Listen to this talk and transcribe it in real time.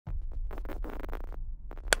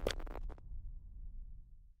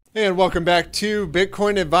And welcome back to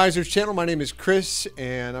Bitcoin Advisors channel. My name is Chris,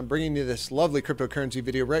 and I'm bringing you this lovely cryptocurrency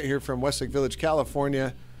video right here from Westlake Village,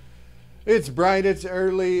 California. It's bright, it's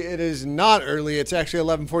early. It is not early. It's actually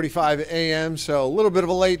 11:45 a.m., so a little bit of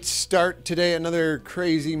a late start today. Another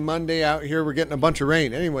crazy Monday out here. We're getting a bunch of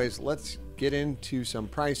rain. Anyways, let's get into some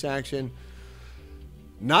price action.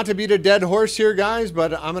 Not to beat a dead horse here, guys,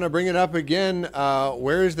 but I'm going to bring it up again.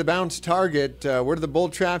 Where is the bounce target? Where do the bull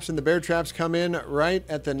traps and the bear traps come in? Right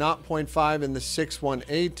at the 0.5 and the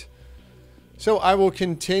 618. So I will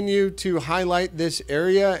continue to highlight this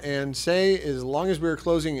area and say, as long as we're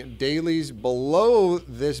closing dailies below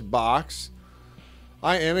this box,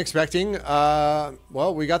 I am expecting,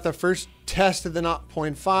 well, we got the first test of the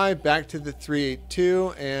 0.5 back to the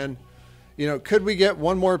 382. And, you know, could we get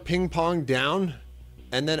one more ping pong down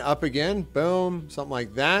and then up again? Boom, something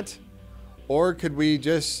like that. Or could we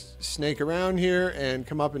just snake around here and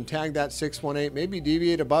come up and tag that 618, maybe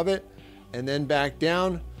deviate above it and then back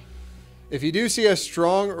down? If you do see a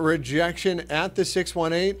strong rejection at the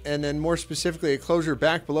 618 and then more specifically a closure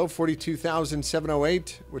back below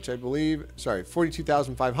 42,708, which I believe, sorry,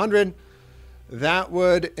 42,500, that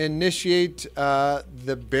would initiate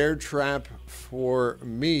the bear trap for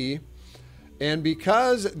me. And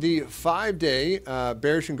because the 5-day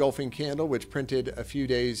bearish engulfing candle, which printed a few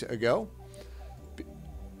days ago,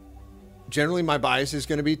 generally my bias is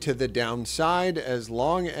going to be to the downside as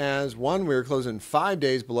long as, one, we're closing 5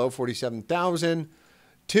 days below 47,000.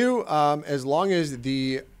 Two, as long as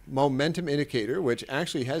the momentum indicator, which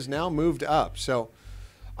actually has now moved up. So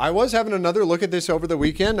I was having another look at this over the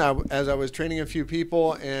weekend as I was training a few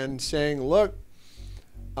people and saying, look,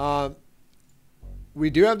 we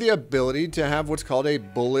do have the ability to have what's called a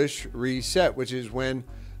bullish reset, which is when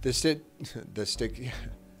the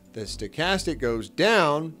stochastic goes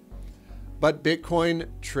down, but Bitcoin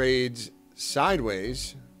trades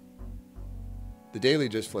sideways. The daily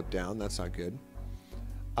just flipped down. That's not good.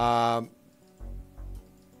 Going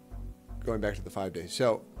back to the 5 days.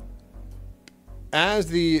 So as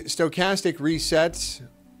the stochastic resets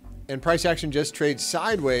and price action just trades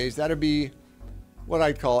sideways, that'd be what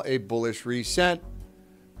I'd call a bullish reset.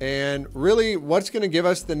 And really what's going to give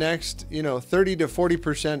us the next, 30 to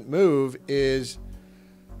 40% move is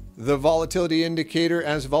the volatility indicator.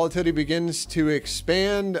 As volatility begins to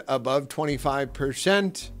expand above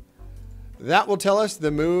 25%, that will tell us the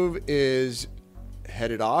move is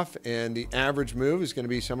headed off, and the average move is going to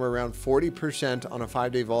be somewhere around 40% on a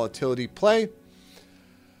 5-day volatility play.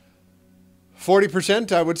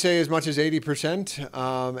 40%, I would say as much as 80%,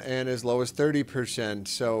 and as low as 30%.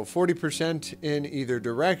 So 40% in either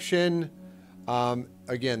direction.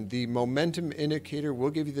 Again, the momentum indicator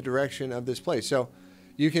will give you the direction of this play. So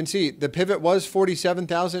you can see the pivot was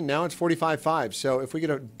 47,000. Now it's 45.5. So if we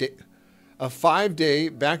get a 5-day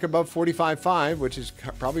back above 45.5, which is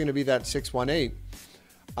probably going to be that 618,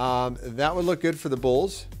 that would look good for the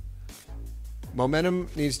bulls. Momentum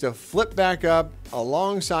needs to flip back up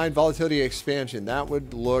alongside volatility expansion. That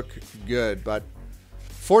would look good, but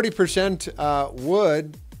 40%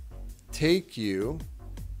 would take you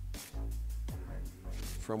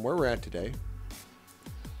from where we're at today.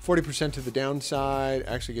 40% to the downside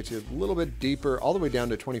actually gets you a little bit deeper, all the way down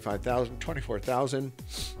to 25,000, 24,000.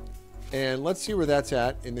 And let's see where that's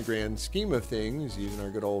at in the grand scheme of things using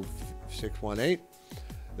our good old 618.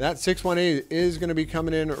 That 618 is going to be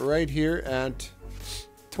coming in right here at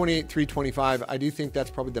 28,325. I do think that's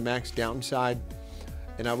probably the max downside,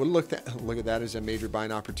 and I would look at that as a major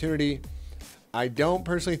buying opportunity. I don't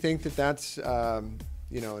personally think that that's and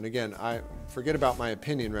again, I forget about my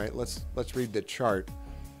opinion, right? Let's read the chart.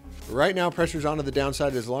 Right now, pressure's onto the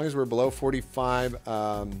downside as long as we're below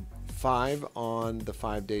 45.5 on the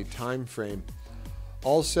 5-day time frame.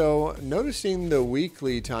 Also, noticing the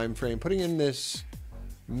weekly time frame, putting in this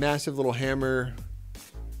massive little hammer,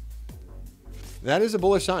 that is a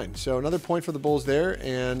bullish sign. So another point for the bulls there,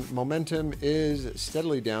 and momentum is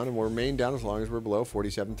steadily down and will remain down as long as we're below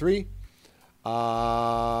 47.3.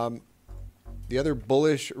 The other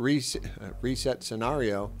bullish reset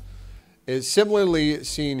scenario is similarly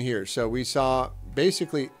seen here. So we saw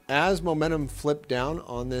basically as momentum flipped down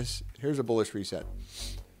on this, here's a bullish reset.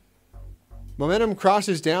 Momentum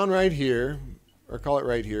crosses down right here, or call it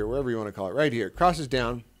right here, wherever you want to call it, right here, crosses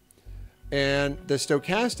down, and the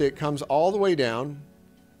stochastic comes all the way down,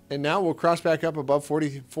 and now we'll cross back up above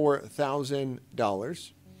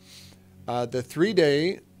 $44,000. The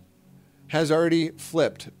 3-day has already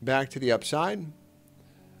flipped back to the upside.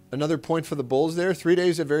 Another point for the bulls there. 3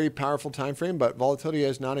 days is a very powerful time frame, but volatility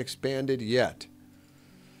has not expanded yet.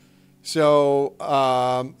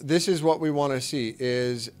 So this is what we want to see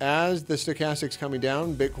is as the stochastic's coming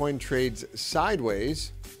down, Bitcoin trades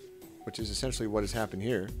sideways, which is essentially what has happened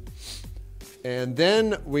here. And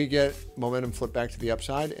then we get momentum flip back to the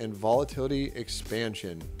upside and volatility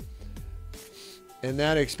expansion. And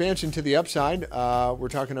that expansion to the upside, we're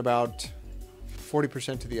talking about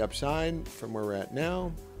 40% to the upside from where we're at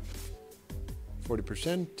now.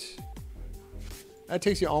 40%. That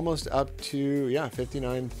takes you almost up to, yeah,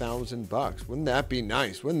 59,000 bucks. Wouldn't that be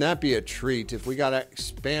nice? Wouldn't that be a treat if we got an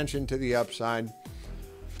expansion to the upside?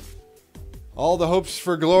 All the hopes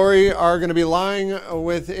for glory are going to be lying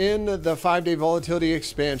within the 5-day volatility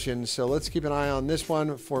expansion. So let's keep an eye on this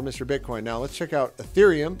one for Mr. Bitcoin. Now let's check out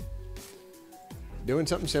Ethereum. Doing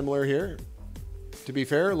something similar here. To be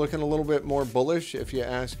fair, looking a little bit more bullish if you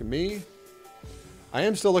ask me. I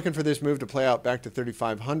am still looking for this move to play out back to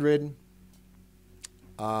 3,500.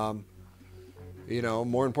 You know,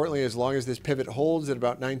 more importantly, as long as this pivot holds at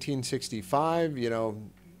about 1965, you know,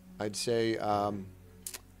 I'd say,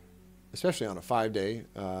 especially on a 5-day,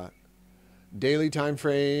 daily time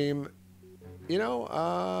frame, you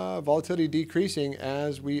know, volatility decreasing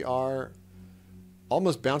as we are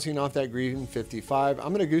almost bouncing off that green 55. I'm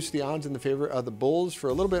going to goose the odds in the favor of the bulls for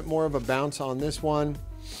a little bit more of a bounce on this one,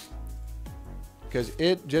 because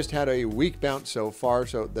it just had a weak bounce so far.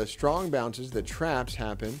 So the strong bounces, the traps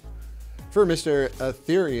happen for Mr.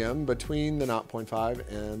 Ethereum between the 0.5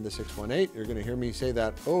 and the 618. You're going to hear me say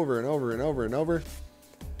that over and over and over and over,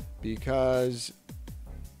 because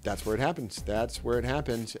that's where it happens. That's where it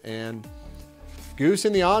happens. And goose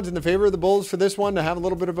in the odds in the favor of the bulls for this one to have a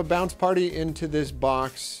little bit of a bounce party into this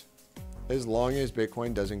box, as long as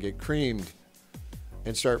Bitcoin doesn't get creamed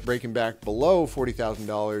and start breaking back below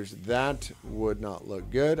 $40,000. That would not look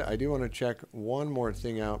good. I do want to check one more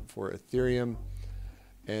thing out for Ethereum,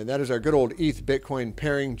 and that is our good old ETH Bitcoin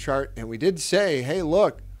pairing chart. And we did say, hey,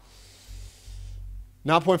 look,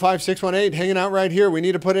 0.5618 hanging out right here. We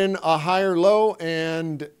need to put in a higher low,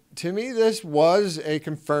 and to me, this was a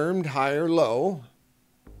confirmed higher low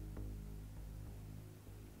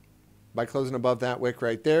by closing above that wick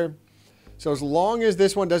right there. So as long as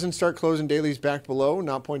this one doesn't start closing dailies back below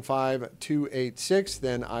 0.5286,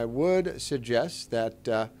 then I would suggest that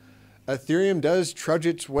Ethereum does trudge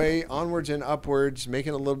its way onwards and upwards,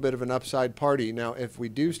 making a little bit of an upside party. Now, if we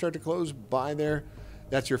do start to close by there,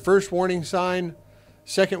 that's your first warning sign.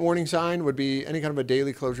 Second warning sign would be any kind of a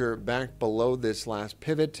daily closure back below this last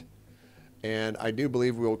pivot. And I do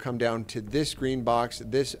believe we will come down to this green box,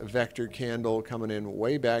 this vector candle coming in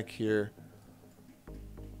way back here.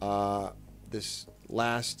 This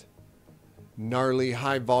last gnarly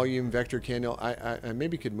high volume vector candle. I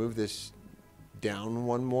maybe could move this down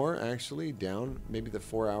one more, actually, down. Maybe the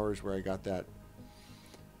 4 hours where I got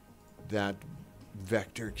that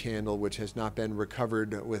vector candle, which has not been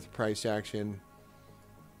recovered with price action.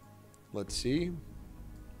 Let's see.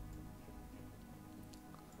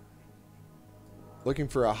 Looking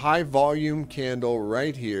for a high volume candle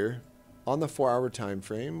right here on the 4-hour time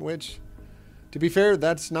frame, which, to be fair,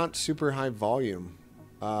 that's not super high volume.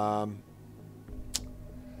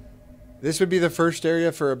 This would be the first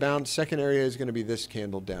area for a bounce. Second area is going to be this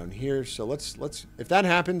candle down here. So let's if that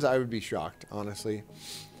happens, I would be shocked, honestly.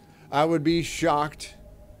 I would be shocked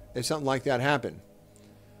if something like that happened.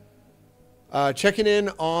 Checking in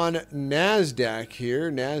on NASDAQ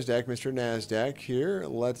here. NASDAQ, Mr. NASDAQ here.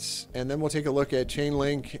 And then we'll take a look at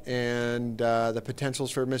Chainlink and the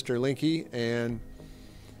potentials for Mr. Linky. And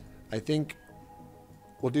I think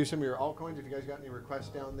we'll do some of your altcoins. If you guys got any requests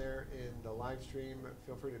down there in the live stream,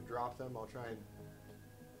 feel free to drop them. I'll try and...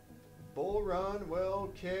 Bull run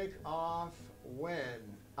will kick off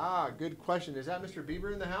when? Good question. Is that Mr.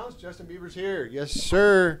 Bieber in the house? Justin Bieber's here. Yes,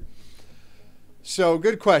 sir. So,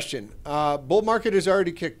 good question. Bull market has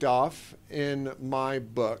already kicked off in my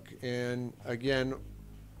book. And again,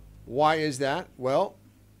 why is that? Well,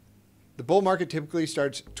 the bull market typically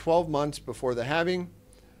starts 12 months before the halving.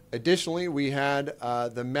 Additionally, we had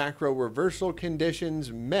the macro reversal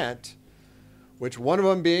conditions met, which one of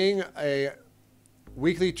them being a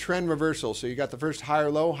weekly trend reversal. So you got the first higher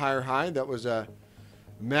low, higher high. That was a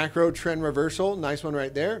macro trend reversal. Nice one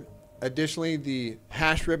right there. Additionally, the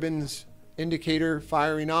hash ribbons indicator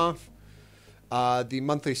firing off. The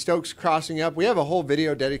monthly Stokes crossing up. We have a whole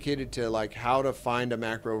video dedicated to like how to find a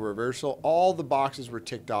macro reversal. All the boxes were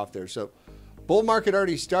ticked off there. So bull market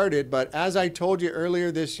already started, but as I told you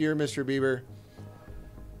earlier this year, Mr. Bieber,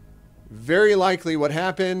 very likely what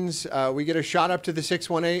happens, we get a shot up to the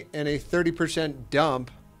 618 and a 30% dump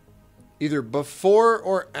either before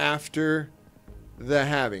or after the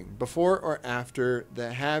halving. Before or after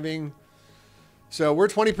the halving. So we're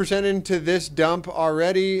 20% into this dump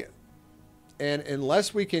already. And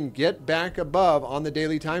unless we can get back above on the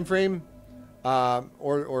daily time frame,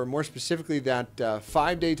 or more specifically that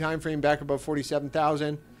 5-day time frame back above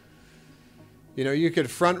 47,000, you know, you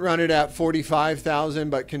could front run it at 45,000,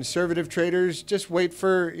 but conservative traders just wait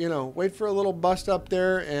for, you know, wait for a little bust up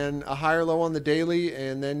there and a higher low on the daily,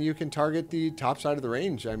 and then you can target the top side of the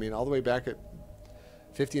range. I mean, all the way back at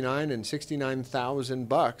 59 and 69,000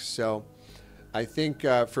 bucks. So I think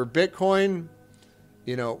for Bitcoin,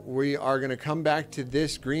 you know, we are going to come back to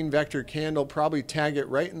this green vector candle, probably tag it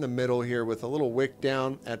right in the middle here with a little wick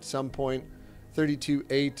down at some point,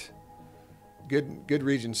 32.8. Good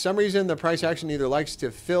region. Some reason the price action either likes to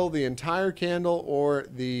fill the entire candle or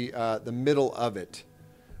the middle of it,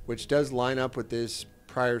 which does line up with this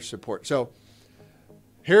prior support. So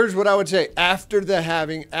here's what I would say after the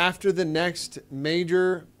halving, after the next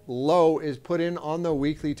major low is put in on the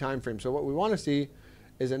weekly time frame. So what we want to see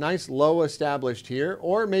is a nice low established here,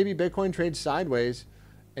 or maybe Bitcoin trades sideways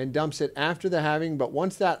and dumps it after the halving. But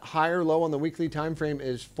once that higher low on the weekly time frame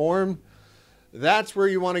is formed, that's where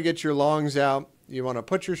you want to get your longs out. You want to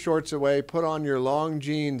put your shorts away, put on your long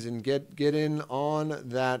jeans, and get in on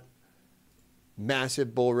that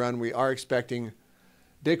massive bull run. We are expecting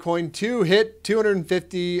Bitcoin to hit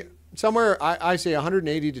 250, somewhere I say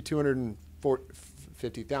 180 to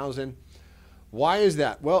 250,000. Why is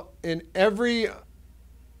that? Well, in every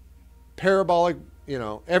parabolic, you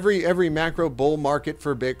know, every macro bull market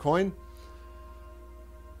for Bitcoin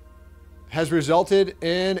has resulted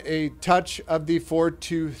in a touch of the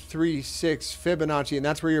 4236 Fibonacci, and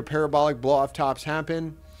that's where your parabolic blow off tops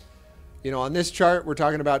happen. You know, on this chart, we're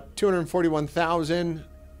talking about 241,000,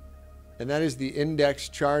 and that is the index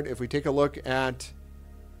chart. If we take a look at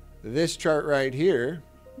this chart right here,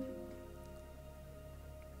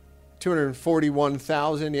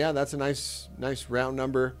 241,000, yeah, that's a nice round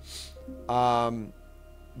number.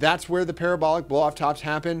 That's where the parabolic blow-off tops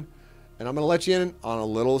happen. And I'm going to let you in on a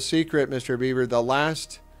little secret, Mr. Bieber. The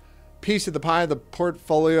last piece of the pie of the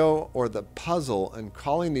portfolio, or the puzzle, and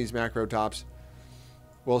calling these macro tops,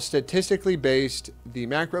 well, statistically based, the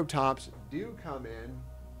macro tops do come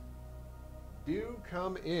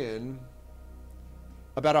in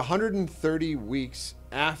about 130 weeks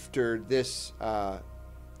after this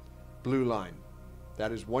blue line.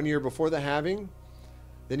 That is 1 year before the halving.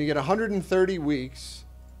 Then you get 130 weeks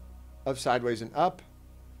of sideways and up.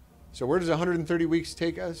 So where does 130 weeks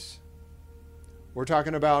take us? We're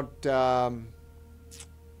talking about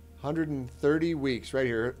 130 weeks right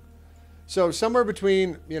here. So somewhere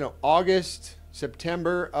between, you know, August,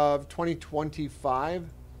 September of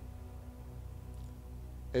 2025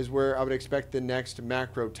 is where I would expect the next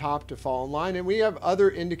macro top to fall in line. And we have other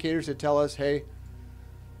indicators that tell us, hey,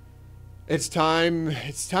 it's time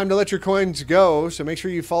to let your coins go. So make sure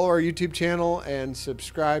you follow our YouTube channel and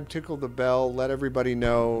subscribe, tickle the bell, let everybody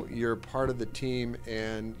know you're part of the team,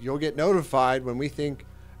 and you'll get notified when we think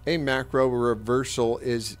a macro reversal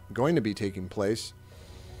is going to be taking place.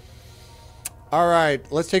 All right,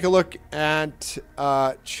 let's take a look at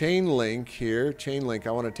Chainlink here. Chainlink,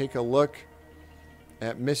 I want to take a look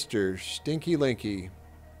at Mr. Stinky Linky,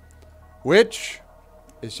 which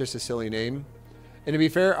is just a silly name. And to be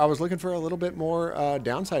fair, I was looking for a little bit more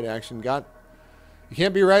downside action. You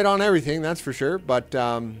can't be right on everything, that's for sure. But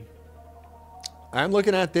I'm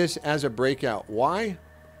looking at this as a breakout. Why?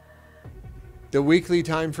 The weekly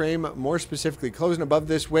time frame, more specifically, closing above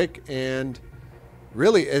this wick, and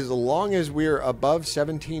really, as long as we're above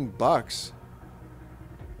 17 bucks.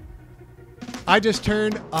 I just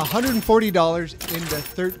turned $140 into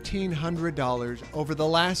 $1,300 over the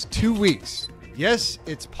last 2 weeks. Yes,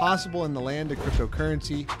 it's possible in the land of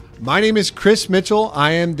cryptocurrency. My name is Chris Mitchell.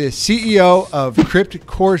 I am the CEO of Crypt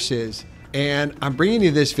Courses, and I'm bringing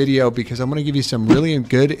you this video because I'm going to give you some really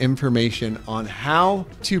good information on how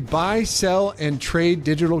to buy, sell, and trade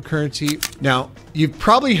digital currency. Now, you've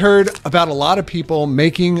probably heard about a lot of people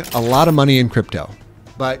making a lot of money in crypto,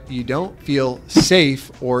 but you don't feel safe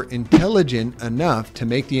or intelligent enough to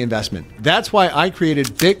make the investment. That's why I created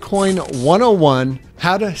Bitcoin 101,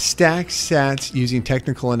 how to stack sats using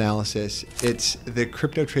technical analysis. It's the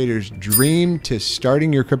crypto trader's dream to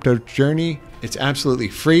starting your crypto journey. It's absolutely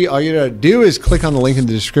free. All you gotta do is click on the link in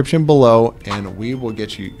the description below, and we will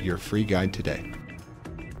get you your free guide today.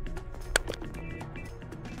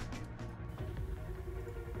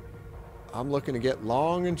 I'm looking to get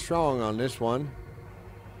long and strong on this one.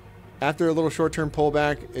 After a little short-term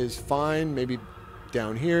pullback is fine, maybe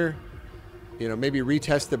down here, you know, maybe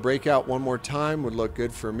retest the breakout one more time would look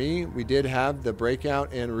good for me. We did have the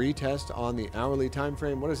breakout and retest on the hourly time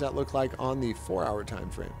frame. What does that look like on the 4-hour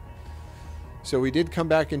time frame? So we did come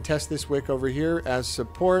back and test this wick over here as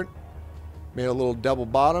support, made a little double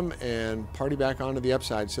bottom and party back onto the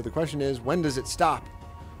upside. So the question is, when does it stop?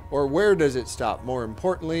 Or where does it stop, more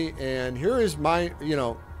importantly? And here is my,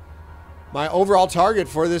 my overall target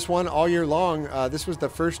for this one all year long. This was the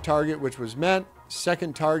first target, which was met.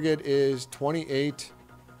 Second target is 28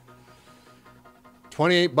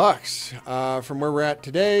 bucks from where we're at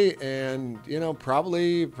today. And,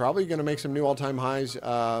 probably going to make some new all-time highs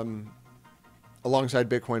alongside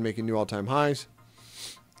Bitcoin making new all-time highs.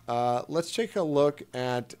 Let's take a look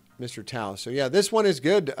at Mr. TAO. So yeah, this one is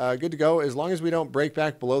good, good to go as long as we don't break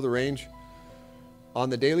back below the range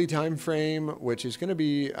on the daily time frame, which is going to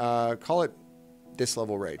be, call it this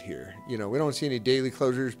level right here. We don't see any daily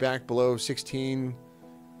closures back below 16,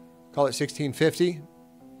 call it 1650.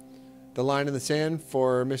 The line in the sand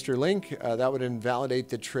for Mr. Link, that would invalidate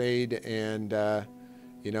the trade. And,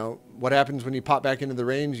 what happens when you pop back into the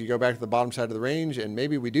range? You go back to the bottom side of the range, and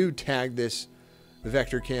maybe we do tag this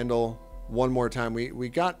vector candle one more time. We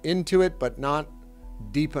got into it, but not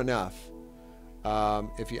deep enough,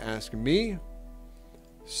 if you ask me.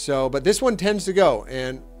 So, but this one tends to go.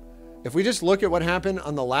 And if we just look at what happened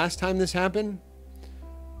on the last time this happened,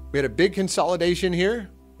 we had a big consolidation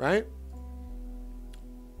here, right?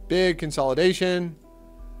 Big consolidation.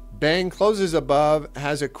 Bang, closes above,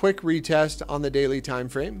 has a quick retest on the daily time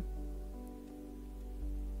frame.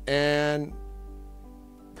 And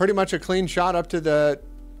pretty much a clean shot up to the,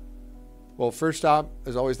 well, first stop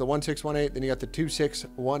is always the 1618, then you got the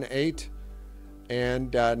 2618,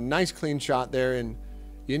 and nice clean shot there. And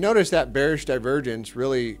you notice that bearish divergence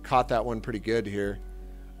really caught that one pretty good here.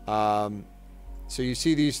 So you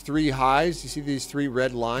see these three highs, you see these three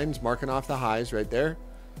red lines marking off the highs right there.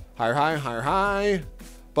 Higher high, higher high.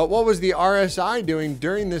 But what was the RSI doing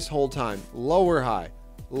during this whole time? Lower high,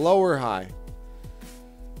 lower high.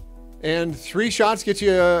 And three shots get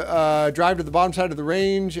you a drive to the bottom side of the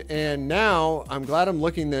range. And now I'm glad I'm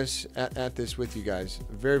looking at this with you guys.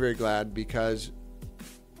 Very, very glad, because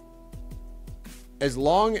as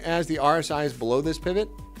long as the RSI is below this pivot,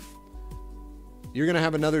 you're going to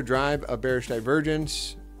have another drive of bearish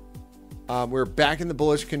divergence. We're back in the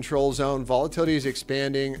bullish control zone. Volatility is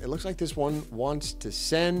expanding. It looks like this one wants to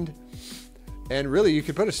send. And really, you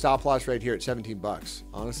could put a stop loss right here at 17 bucks,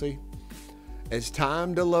 honestly. It's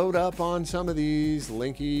time to load up on some of these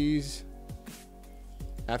linkies.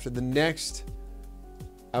 After the next,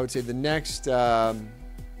 I would say the next higher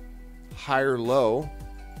low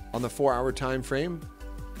on the 4-hour time frame,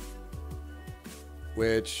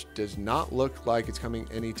 which does not look like it's coming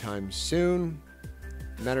anytime soon.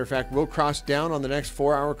 Matter of fact, we'll cross down on the next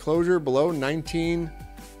 4-hour closure below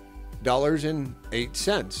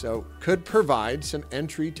 $19.08. So could provide some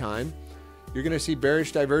entry time. You're going to see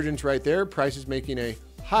bearish divergence right there. Price is making a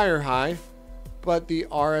higher high, but the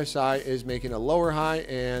RSI is making a lower high,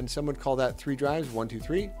 and some would call that three drives, 1, 2,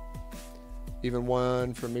 3. Even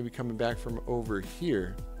one from maybe coming back from over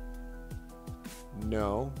here.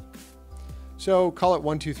 No. So call it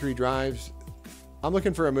 1, 2, 3 drives. I'm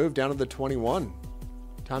looking for a move down to the 21.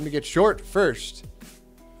 Time to get short first.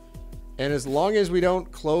 And as long as we don't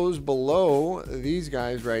close below these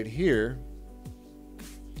guys right here,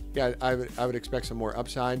 yeah, I would expect some more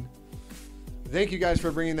upside. Thank you guys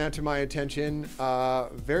for bringing that to my attention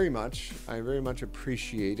very much. I very much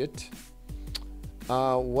appreciate it.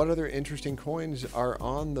 What other interesting coins are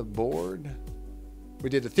on the board? We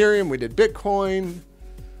did Ethereum, we did Bitcoin.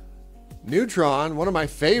 Neutron, one of my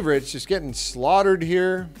favorites, just getting slaughtered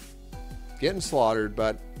here. Getting slaughtered,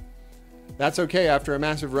 but that's okay. After a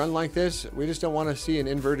massive run like this, we just don't want to see an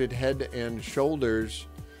inverted head and shoulders.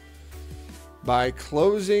 By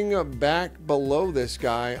closing back below this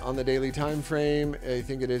guy on the daily time frame, I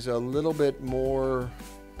think it is a little bit more,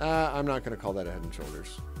 I'm not going to call that a head and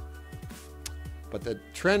shoulders. But the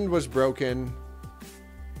trend was broken,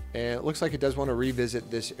 and it looks like it does want to revisit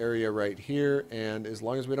this area right here. And as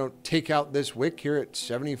long as we don't take out this wick here at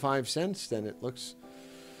 75 cents, then it looks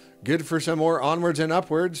good for some more onwards and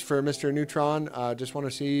upwards for Mr. Neutron. Just want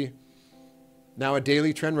to see now a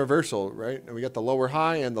daily trend reversal, right? And we got the lower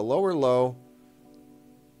high and the lower low.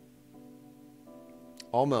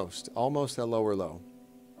 Almost that lower low.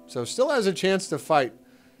 So still has a chance to fight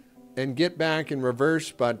and get back and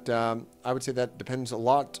reverse, but I would say that depends a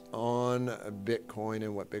lot on Bitcoin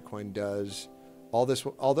and what Bitcoin does.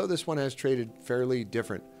 Although this one has traded fairly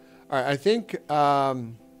different. All right, I think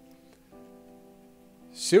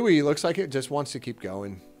SUI looks like it just wants to keep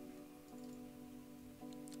going.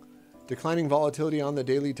 Declining volatility on the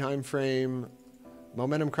daily time frame.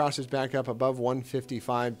 Momentum crosses back up above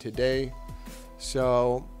 155 today.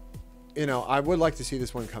 So you know, I would like to see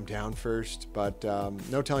this one come down first, but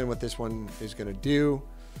no telling what this one is going to do.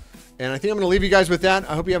 And I think I'm going to leave you guys with that.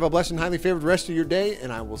 I hope you have a blessed and highly favored rest of your day,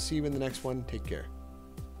 and I will see you in the next one. Take care.